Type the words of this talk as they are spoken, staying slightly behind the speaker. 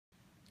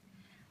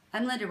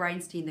I'm Linda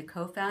Reinstein, the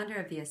co-founder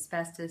of the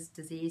Asbestos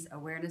Disease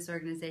Awareness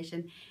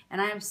Organization, and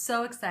I am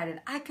so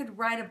excited. I could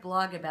write a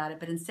blog about it,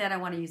 but instead I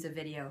want to use a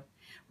video.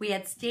 We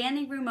had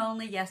standing room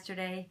only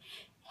yesterday.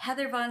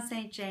 Heather Von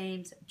St.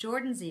 James,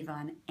 Jordan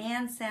Zevon,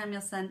 Ann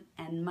Samuelson,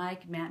 and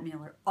Mike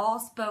Mattmuller all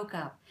spoke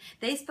up.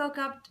 They spoke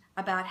up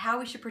about how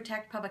we should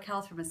protect public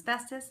health from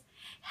asbestos,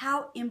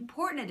 how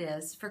important it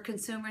is for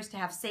consumers to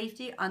have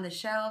safety on the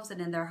shelves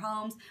and in their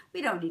homes.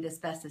 We don't need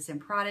asbestos in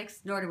products,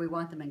 nor do we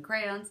want them in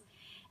crayons.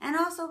 And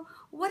also,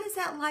 what is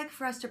that like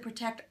for us to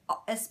protect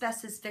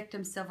asbestos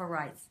victims' civil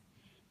rights?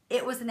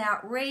 It was an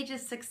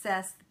outrageous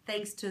success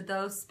thanks to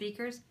those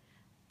speakers,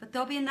 but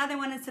there'll be another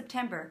one in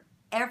September.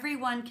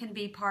 Everyone can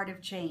be part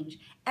of change.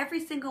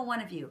 Every single one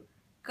of you.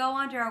 Go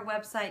onto our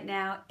website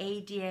now,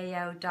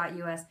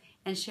 adao.us,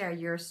 and share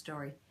your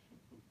story.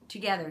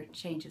 Together,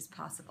 change is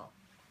possible.